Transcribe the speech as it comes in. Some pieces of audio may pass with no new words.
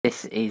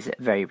This is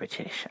very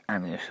British.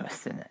 I'm Lewis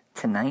Weston.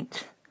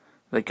 Tonight,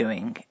 we're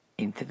going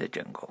into the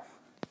jungle.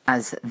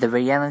 As the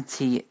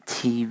reality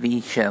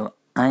TV show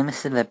I'm a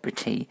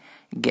Celebrity,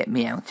 Get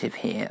Me Out of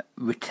Here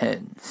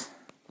returns.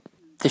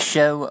 The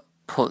show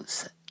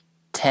puts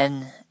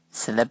 10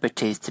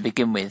 celebrities to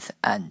begin with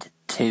and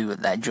 2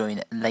 that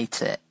join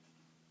later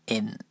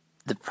in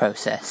the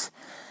process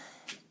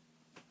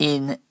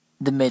in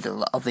the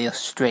middle of the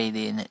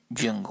Australian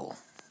jungle.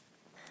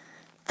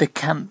 The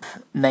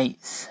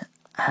campmates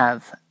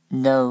have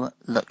no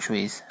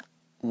luxuries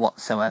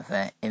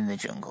whatsoever in the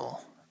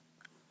jungle,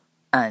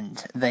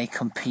 and they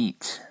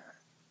compete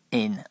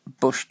in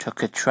bush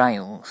tucker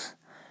trials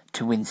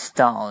to win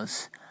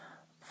stars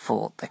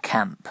for the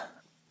camp.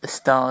 The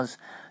stars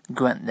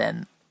grant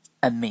them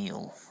a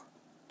meal.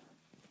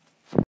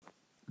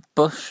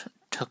 Bush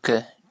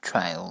tucker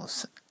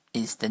trials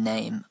is the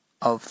name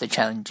of the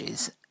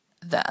challenges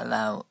that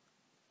allow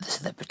the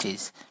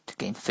celebrities to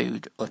gain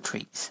food or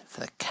treats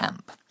for the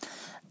camp,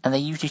 and they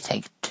usually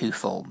take 2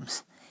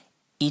 forms: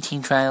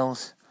 eating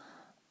trials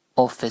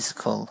or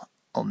physical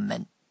or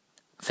mental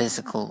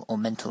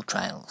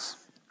trials.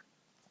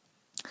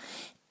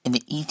 In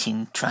the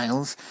eating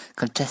trials,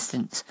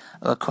 contestants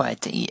are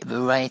required to eat a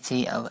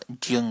variety of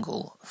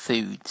jungle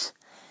foods.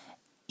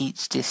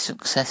 Each dish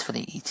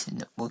successfully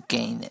eaten will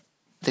gain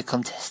the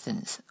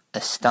contestants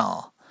a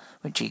star,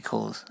 which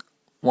equals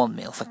 1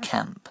 meal for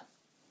camp.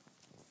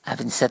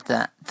 Having said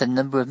that, the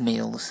number of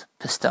meals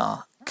per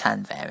star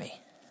can vary.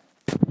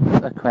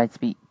 Required to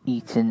be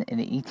eaten in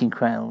the eating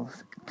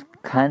trials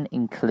can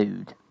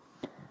include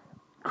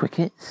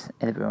crickets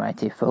in a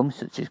variety of forms,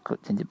 such as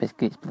cooked into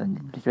biscuits,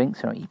 blended into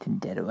drinks, or eaten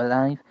dead or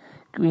alive,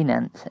 green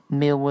ants,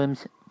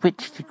 mealworms,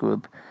 witch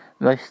grub,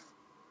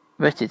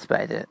 roasted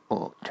spider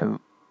or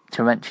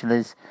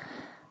tarantulas,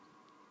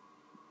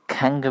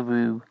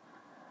 kangaroo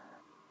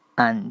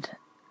and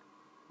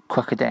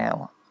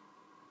crocodile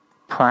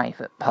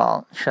private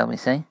parts, shall we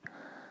say,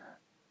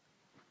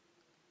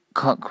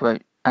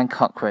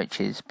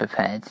 cockroaches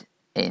prepared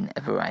in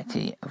a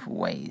variety of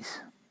ways.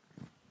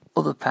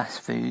 Other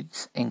past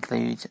foods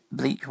include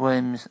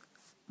bleachworms,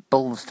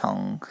 bull's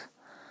tongues,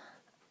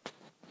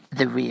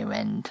 the rear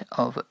end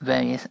of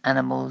various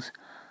animals,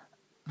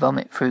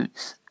 vomit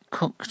fruits,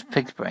 cooked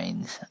pig's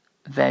brains,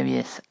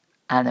 various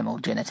animal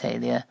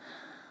genitalia,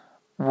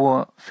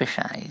 raw fish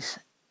eyes,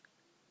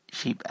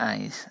 sheep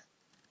eyes,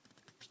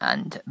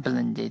 and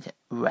blended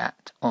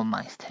rat or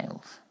mice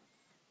tails.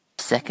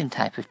 The second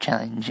type of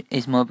challenge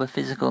is more of a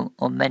physical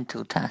or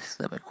mental task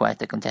that requires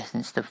the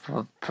contestants to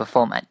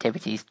perform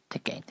activities to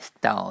gain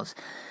stars.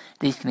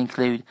 These can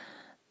include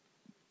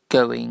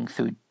going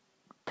through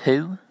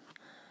poo,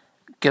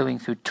 going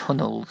through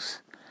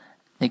tunnels,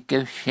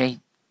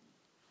 negotiating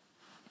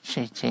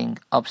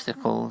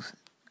obstacles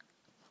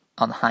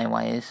on high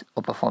wires,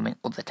 or performing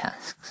other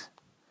tasks.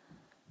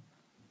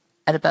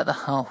 At about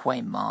the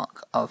halfway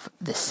mark of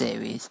the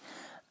series,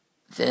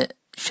 the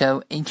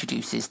show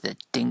introduces the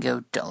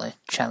Dingo Dollar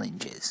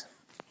Challenges.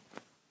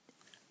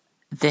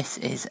 This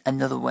is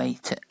another way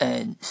to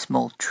earn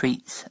small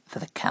treats for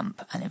the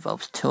camp and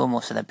involves 2 or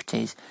more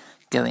celebrities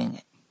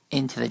going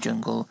into the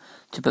jungle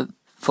to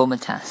perform a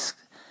task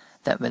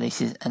that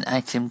releases an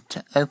item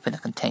to open a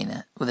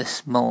container with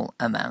an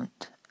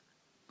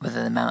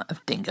amount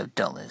of dingo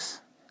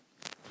dollars.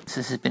 Once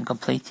this has been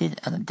completed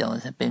and the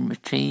dollars have been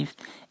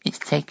retrieved, it's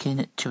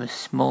taken to a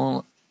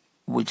small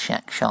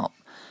woodshack shop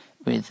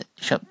with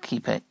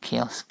shopkeeper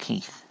Kiosk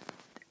Keith.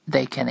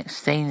 They can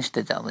exchange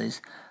the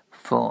dollars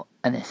for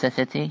a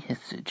necessity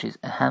such as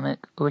a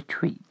hammock or a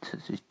treat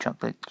such as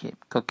chocolate chip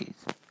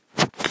cookies.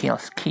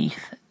 Kiosk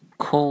Keith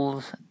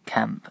calls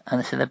camp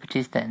and the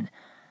celebrities then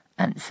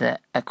answer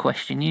a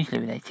question usually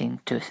relating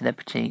to a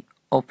celebrity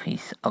or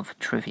piece of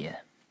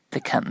trivia.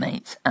 The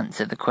campmates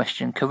answer the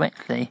question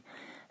correctly,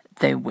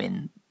 they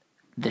win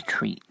the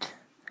treat.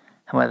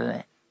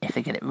 However, if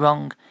they get it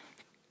wrong,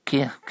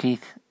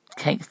 Keith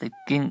takes the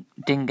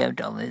dingo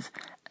dollars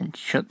and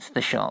shuts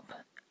the shop,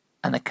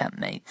 and the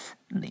campmates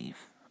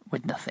leave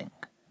with nothing.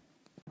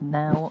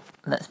 Now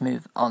let's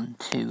move on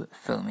to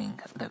filming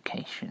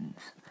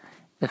locations.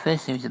 The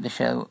first series of the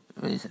show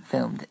was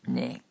filmed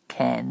near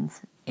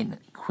Cairns in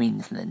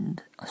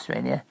Queensland,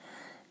 Australia,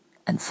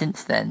 and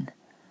since then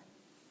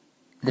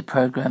the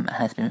programme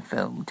has been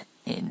filmed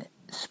in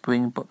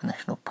Springbok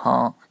National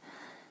Park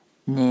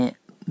near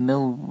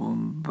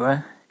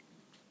Milwaumborough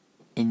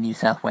in New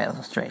South Wales,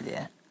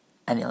 Australia.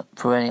 And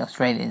for any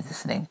Australians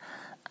listening,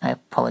 I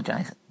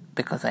apologise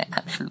because I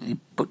absolutely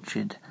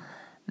butchered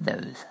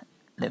those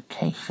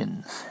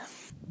locations.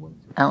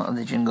 Out of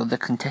the jungle, the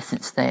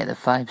contestants stay at the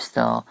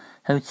 5-star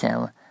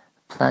hotel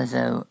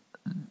Plazo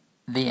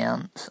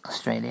Viance,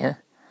 Australia.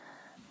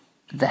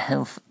 The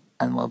health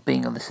and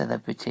well-being of the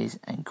celebrities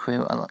and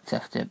crew are looked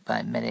after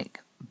by medic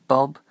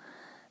Bob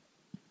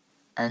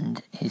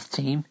and his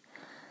team,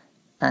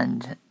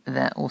 and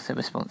they're also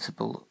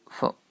responsible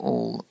for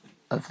all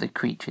of the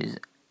creatures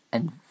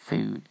and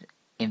food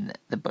in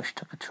the bush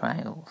tucker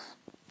trials.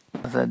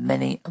 However,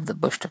 many of the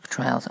bush tucker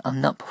trials are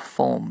not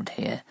performed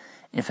here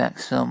In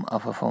fact, some are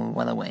performed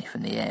well away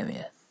from the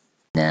area.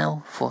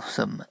 Now for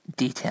some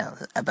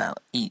details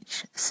about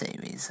each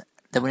series.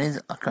 The winners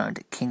are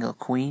crowned King or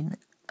Queen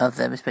of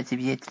their respective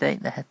year to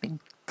date. There have been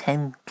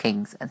 10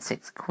 kings and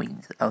 6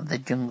 queens of the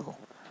jungle.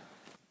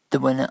 The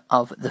winner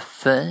of the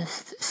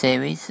first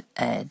series,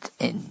 aired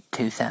in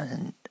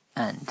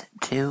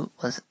 2002,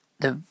 was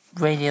the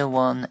Radio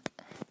 1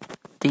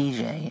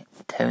 DJ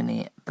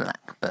Tony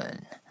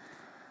Blackburn.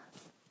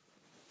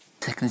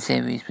 The second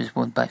series was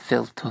won by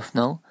Phil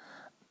Tufnell,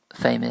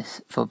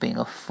 famous for being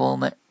a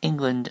former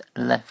England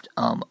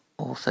left-arm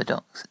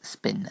orthodox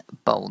spin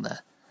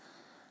bowler.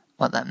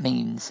 What that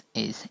means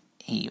is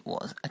he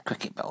was a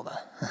cricket bowler.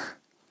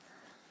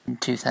 In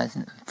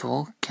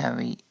 2004,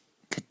 Carrie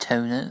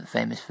Katona,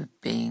 famous for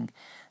being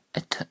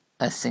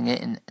a singer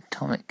in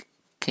Atomic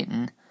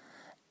Kitten,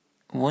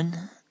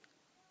 won.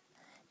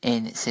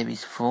 In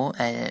Series 4,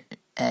 aired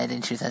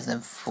in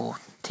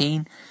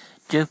 2014,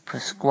 Joe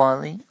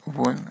Pasquale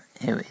won,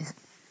 who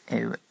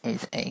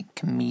is a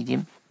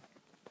comedian.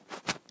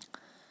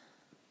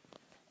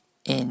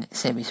 In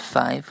Series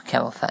 5,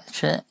 Carol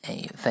Thatcher,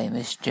 a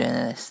famous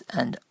journalist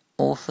and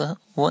author,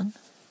 won.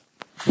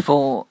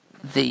 For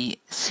the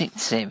 6th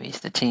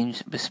series, the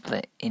teams were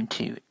split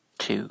into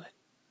two.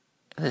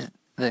 The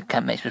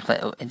campmates were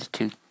split up into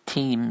 2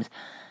 teams,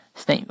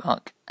 Snake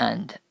Rock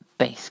and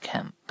Base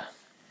Camp.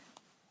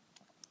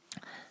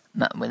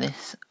 Matt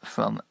Willis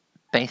from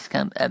Base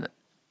Camp, a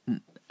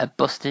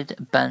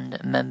busted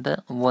band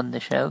member, won the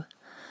show.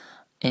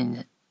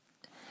 In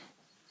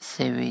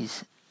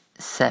Series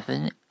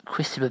 7,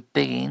 Christopher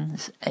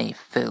Biggins, a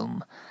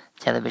film,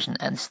 television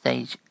and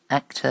stage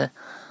actor,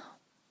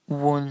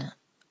 won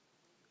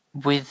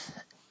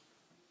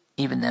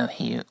even though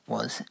he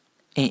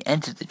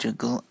entered the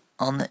jungle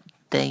on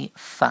day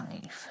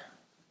 5.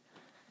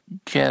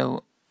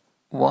 Joe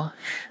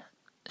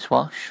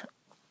Swash,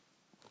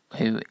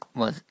 who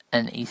was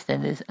an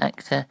EastEnders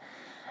actor,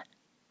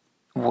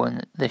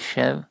 won the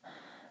show.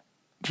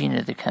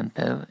 Gina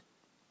DeCampo,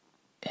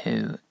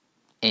 who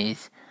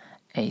is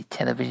a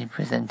television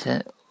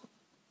presenter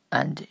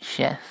and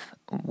chef,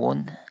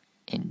 won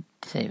in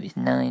Series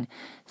 9.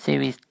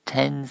 Series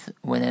 10's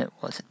winner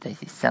was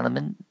Daisy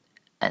Salomon,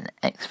 an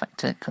X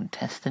Factor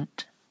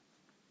contestant.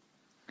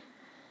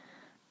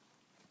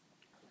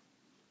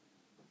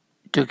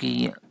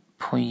 Dougie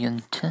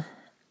Poyunter,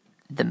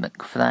 the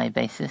McFly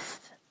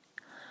bassist,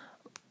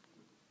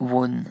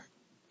 won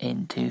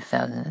in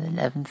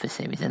 2011 for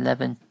Series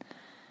 11.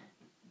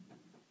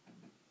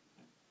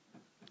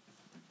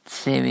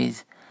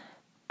 Series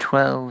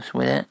 12's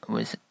winner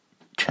was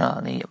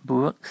Charlie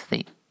Brooks,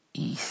 the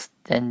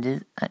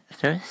EastEnders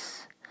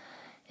actress.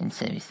 In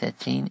Series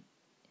 13,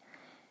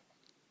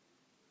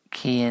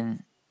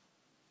 Kian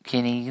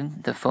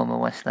Egan, the former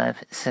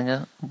Westlife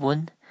singer,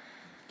 won.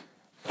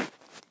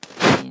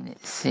 In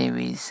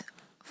Series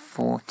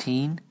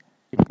 14,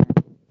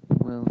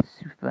 World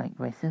Superbike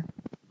racer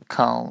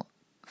Carl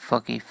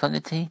Foggy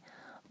Fogarty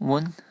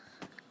won.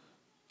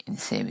 In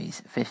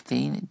Series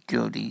 15,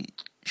 Geordie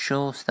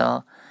Shore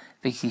star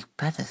Vicky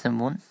Patterson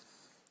won.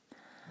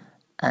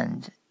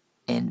 And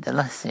in the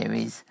last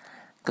series,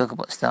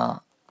 Gogglebot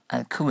star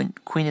and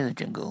current Queen of the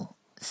Jungle,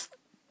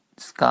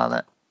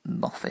 Scarlett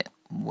Moffat,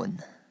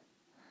 won.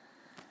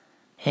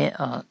 Here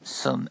are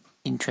some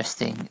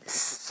interesting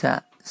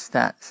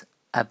stats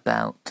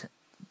about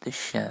the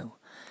show.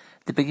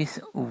 The biggest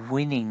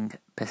winning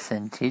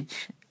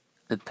percentage,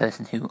 the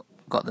person who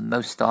got the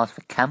most stars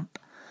for camp,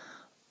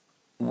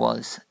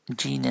 was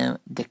Gino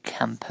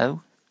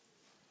DeCampo,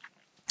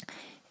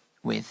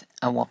 with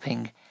a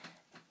whopping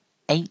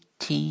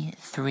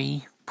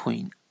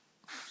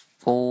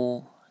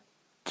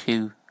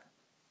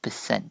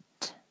 83.42%.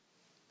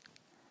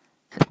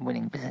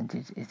 Winning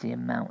percentage is the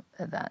amount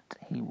that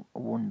he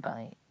won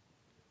by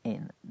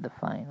in the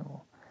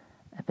final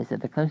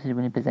episode. The closest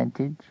winning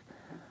percentage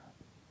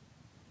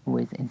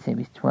was in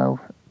Series 12,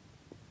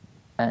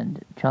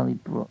 and Charlie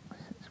Brooks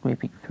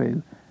scraping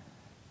through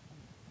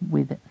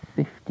with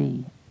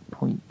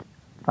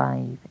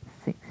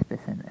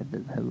 50.56% of the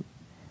vote.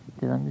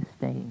 The longest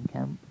stay in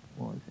camp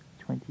was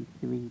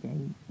 23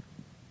 days.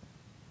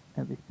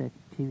 That was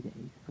 32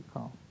 days for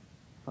Carl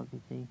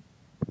Fogarty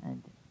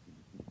and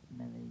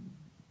Melanie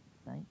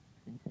Sykes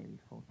in Series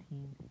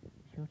 14. The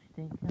shortest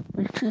stay in camp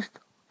was just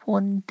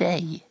 1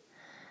 day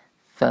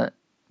for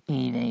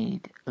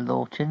Enid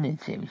Lawton in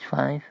Series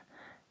 5.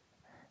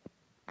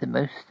 The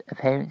most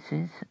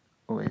appearances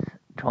was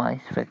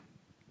twice for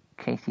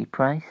Casey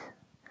Price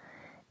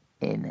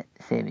in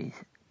Series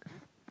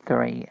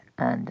 3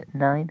 and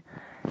 9.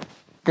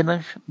 The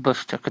most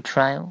bush tucker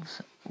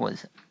trials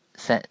was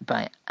set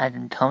by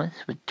Adam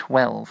Thomas with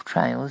 12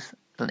 trials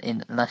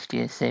in last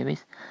year's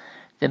series.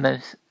 The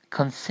most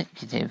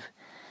consecutive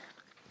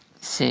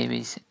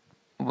series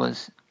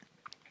was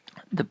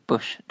the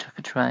bush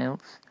tucker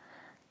trials.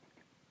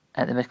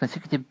 The most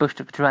consecutive bush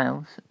tucker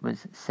trials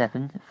was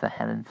 7 for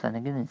Helen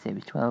Flanagan in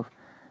Series 12,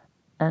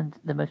 and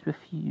the most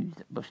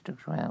refused bush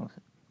tucker trials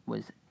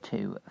was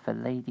 2 for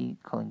Lady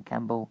Colin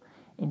Campbell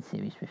in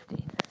Series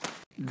 15.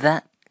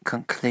 That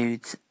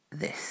concludes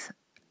this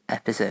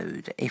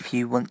episode. If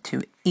you want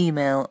to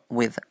email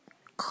with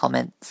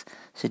comments,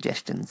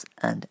 suggestions,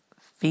 and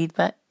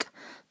feedback,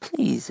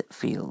 please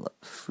feel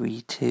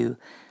free to.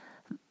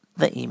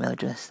 The email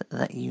address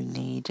that you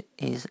need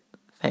is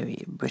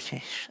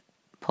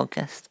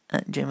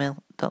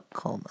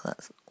verybritishpodcast@gmail.com.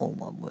 That's all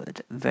one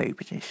word,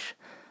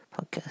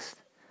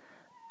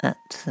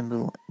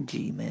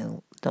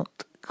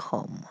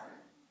 verybritishpodcast@gmail.com.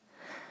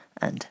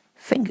 And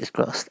fingers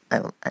crossed, I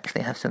will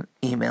actually have some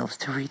emails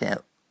to read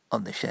out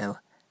on the show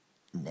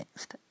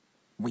next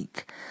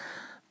week.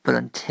 But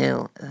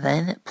until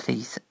then,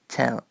 please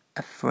tell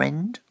a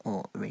friend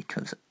or rate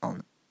us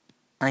on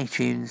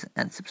iTunes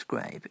and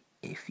subscribe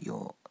if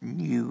you're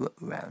new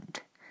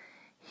around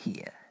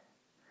here.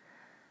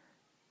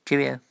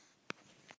 Cheerio.